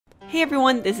Hey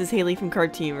everyone, this is Hailey from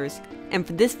Cartoon Universe, and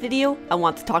for this video, I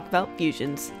want to talk about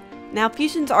fusions. Now,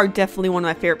 fusions are definitely one of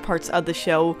my favorite parts of the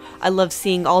show. I love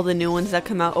seeing all the new ones that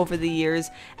come out over the years,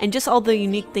 and just all the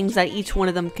unique things that each one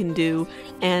of them can do,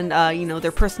 and you know,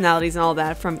 their personalities and all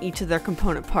that from each of their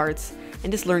component parts.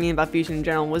 And just learning about fusion in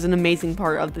general was an amazing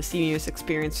part of the Stevonnie Universe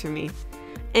experience for me.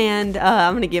 And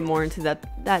I'm going to get more into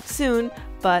that soon,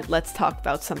 but let's talk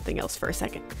about something else for a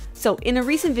second. So in a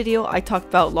recent video I talked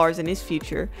about Lars and his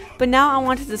future, but now I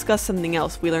want to discuss something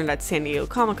else we learned at San Diego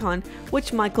Comic-Con,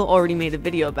 which MYKAL already made a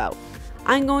video about.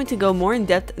 I'm going to go more in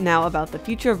depth now about the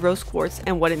future of rose quartz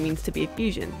and what it means to be a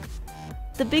fusion.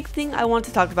 The big thing I want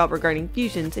to talk about regarding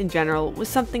fusions in general was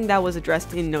something that was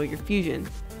addressed in Know Your Fusion.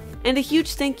 And a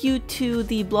huge thank you to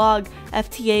the blog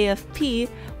FTAFP,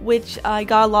 which I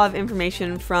got a lot of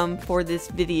information from for this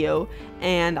video,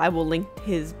 and I will link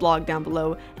his blog down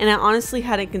below. And I honestly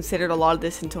hadn't considered a lot of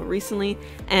this until recently,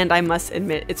 and I must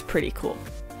admit it's pretty cool.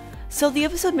 So the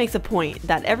episode makes a point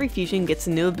that every fusion gets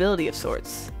a new ability of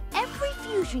sorts. Every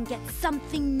fusion gets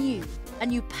something new. A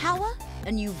new power,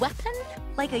 a new weapon,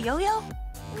 like a yo-yo?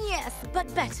 Yes,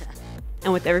 but better.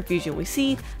 And with every fusion we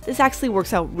see, this actually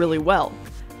works out really well.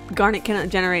 Garnet cannot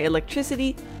generate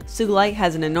electricity, Sugilite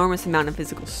has an enormous amount of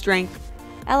physical strength,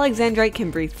 Alexandrite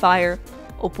can breathe fire,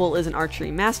 Opal is an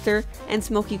archery master, and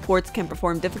Smoky quartz can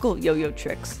perform difficult yo-yo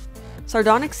tricks.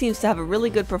 Sardonyx seems to have a really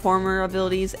good performer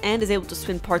abilities and is able to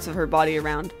spin parts of her body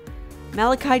around.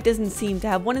 Malachite doesn't seem to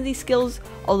have one of these skills,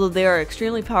 although they are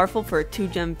extremely powerful for a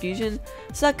 2-gem fusion,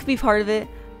 so that could be part of it,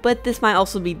 but this might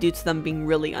also be due to them being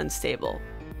really unstable.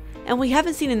 And we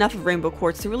haven't seen enough of Rainbow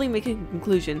Quartz to really make a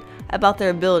conclusion about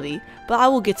their ability, but I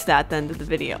will get to that at the end of the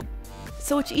video.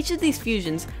 So with each of these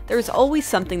fusions, there is always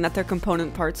something that their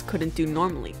component parts couldn't do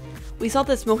normally. We saw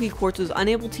that Smoky Quartz was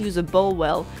unable to use a bow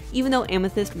well, even though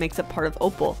Amethyst makes up part of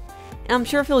Opal. And I'm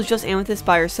sure if it was just Amethyst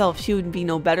by herself, she would be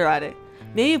no better at it.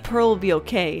 Maybe Pearl would be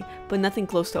okay, but nothing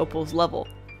close to Opal's level.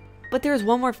 But there is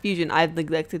one more fusion I've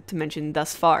neglected to mention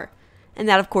thus far, and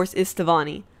that of course is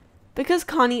Stevonnie. Because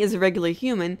Connie is a regular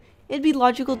human, it'd be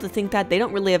logical to think that they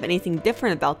don't really have anything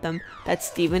different about them that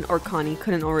Steven or Connie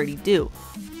couldn't already do.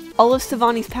 All of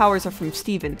Stevonnie's powers are from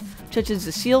Steven, such as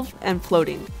the shield and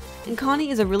floating, and Connie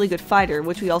is a really good fighter,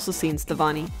 which we also see in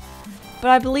Stevonnie.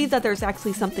 But I believe that there's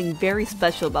actually something very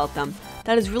special about them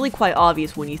that is really quite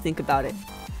obvious when you think about it.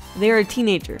 They're a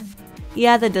teenager.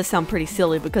 Yeah, that does sound pretty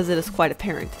silly because it is quite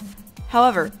apparent.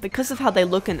 However, because of how they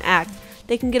look and act,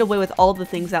 they can get away with all the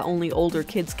things that only older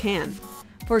kids can.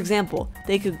 For example,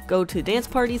 they could go to dance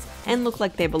parties and look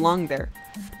like they belong there.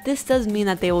 This does mean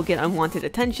that they will get unwanted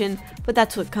attention, but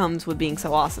that's what comes with being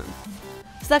so awesome.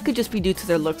 So that could just be due to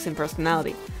their looks and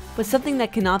personality. But something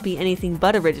that cannot be anything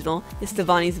but original is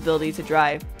Stevonnie's ability to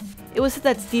drive. It was said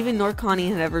that Steven nor Connie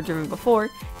had ever driven before,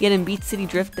 yet in Beat City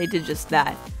Drift they did just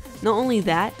that. Not only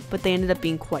that, but they ended up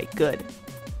being quite good.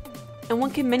 And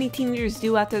what can many teenagers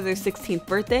do after their 16th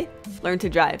birthday? Learn to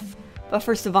drive. But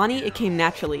for Stevonnie, it came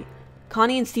naturally.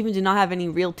 Connie and Steven do not have any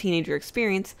real teenager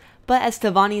experience, but as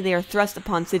Stevonnie they are thrust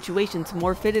upon situations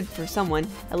more fitted for someone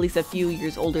at least a few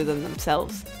years older than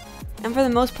themselves. And for the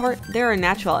most part, they are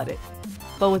natural at it.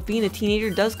 But with being a teenager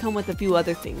does come with a few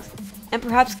other things, and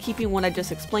perhaps keeping what I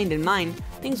just explained in mind,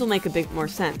 things will make a bit more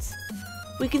sense.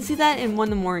 We can see that in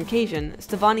one more occasion,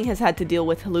 Stevonnie has had to deal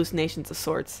with hallucinations of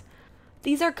sorts.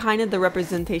 These are kind of the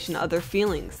representation of their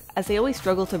feelings, as they always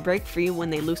struggle to break free when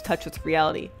they lose touch with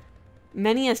reality.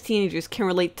 Many as teenagers can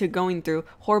relate to going through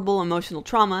horrible emotional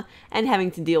trauma and having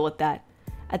to deal with that.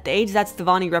 At the age that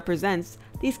Stevonnie represents,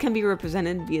 these can be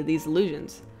represented via these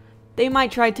illusions. They might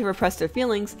try to repress their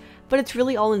feelings, but it's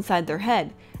really all inside their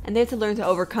head, and they have to learn to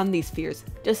overcome these fears,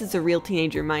 just as a real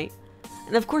teenager might.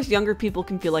 And of course younger people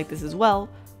can feel like this as well,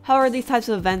 however these types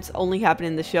of events only happen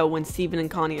in the show when Steven and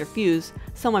Connie are fused,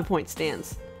 so my point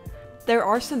stands. There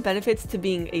are some benefits to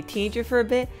being a teenager for a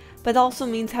bit, but it also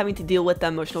means having to deal with the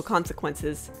emotional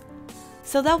consequences.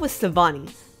 So that was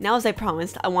Stevonnie. Now as I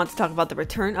promised, I want to talk about the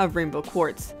return of Rainbow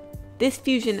Quartz. This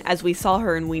fusion, as we saw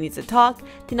her in We Need to Talk,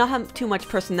 did not have too much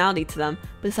personality to them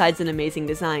besides an amazing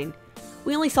design.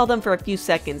 We only saw them for a few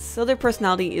seconds, so their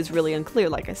personality is really unclear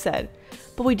like I said.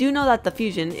 But we do know that the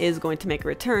fusion is going to make a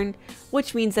return,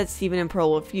 which means that Steven and Pearl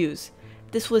will fuse.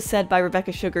 This was said by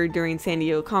Rebecca Sugar during San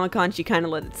Diego Comic-Con. She kind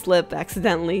of let it slip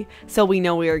accidentally, so we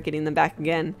know we are getting them back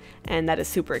again, and that is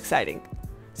super exciting.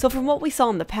 So from what we saw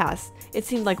in the past, it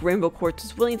seemed like Rainbow Quartz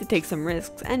was willing to take some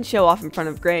risks and show off in front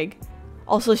of Greg.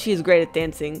 Also, she is great at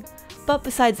dancing, but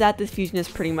besides that, this fusion is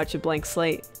pretty much a blank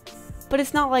slate. But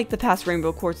it's not like the past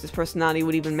Rainbow Quartz's personality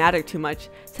would even matter too much,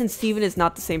 since Steven is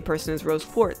not the same person as Rose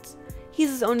Quartz. He's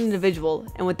his own individual,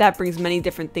 and with that brings many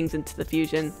different things into the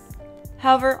fusion.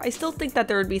 However, I still think that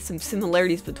there would be some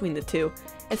similarities between the two,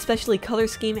 especially color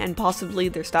scheme and possibly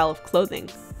their style of clothing.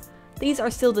 These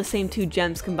are still the same two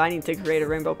gems combining to create a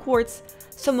rainbow quartz,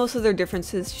 so most of their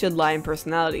differences should lie in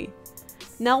personality.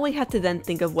 Now we have to then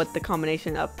think of what the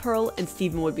combination of Pearl and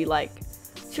Steven would be like.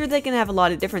 Sure, they can have a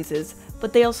lot of differences,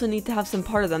 but they also need to have some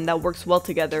part of them that works well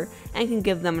together and can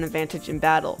give them an advantage in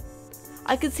battle.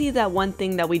 I could see that one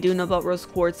thing that we do know about Rose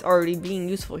Quartz already being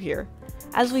useful here.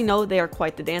 As we know, they are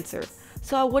quite the dancer,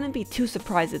 so I wouldn't be too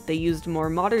surprised if they used more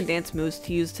modern dance moves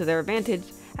to use to their advantage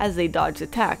as they dodge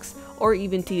attacks, or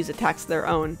even to use attacks of their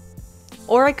own.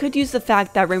 Or I could use the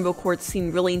fact that Rainbow Quartz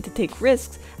seem willing to take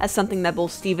risks as something that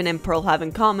both Steven and Pearl have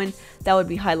in common that would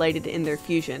be highlighted in their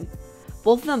fusion.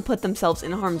 Both of them put themselves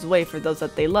in harm's way for those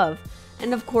that they love,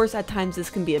 and of course at times this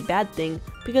can be a bad thing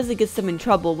because it gets them in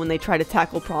trouble when they try to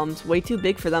tackle problems way too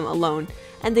big for them alone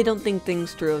and they don't think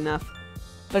things through enough.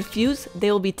 But fused,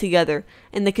 they will be together,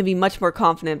 and they can be much more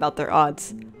confident about their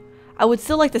odds. I would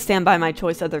still like to stand by my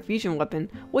choice of their fusion weapon,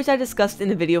 which I discussed in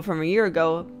a video from a year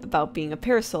ago about being a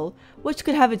parasol, which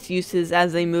could have its uses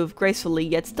as they move gracefully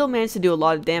yet still manage to do a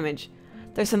lot of damage.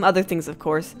 There's some other things of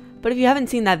course, but if you haven't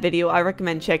seen that video, I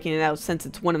recommend checking it out since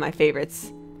it's one of my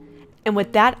favorites. And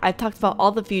with that, I've talked about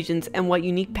all the fusions and what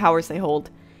unique powers they hold.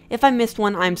 If I missed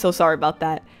one, I'm so sorry about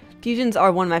that. Fusions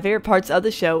are one of my favorite parts of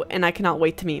the show, and I cannot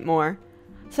wait to meet more.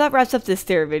 So that wraps up this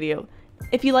stereo video.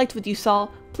 If you liked what you saw,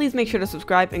 please make sure to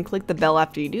subscribe and click the bell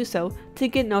after you do so to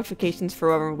get notifications for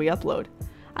whenever we upload.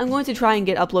 I'm going to try and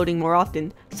get uploading more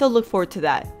often, so look forward to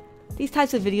that. These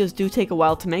types of videos do take a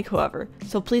while to make however,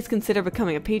 so please consider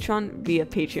becoming a patron via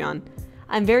Patreon.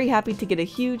 I'm very happy to get a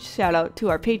huge shout out to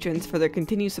our patrons for their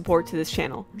continued support to this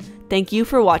channel. Thank you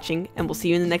for watching, and we'll see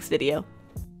you in the next video.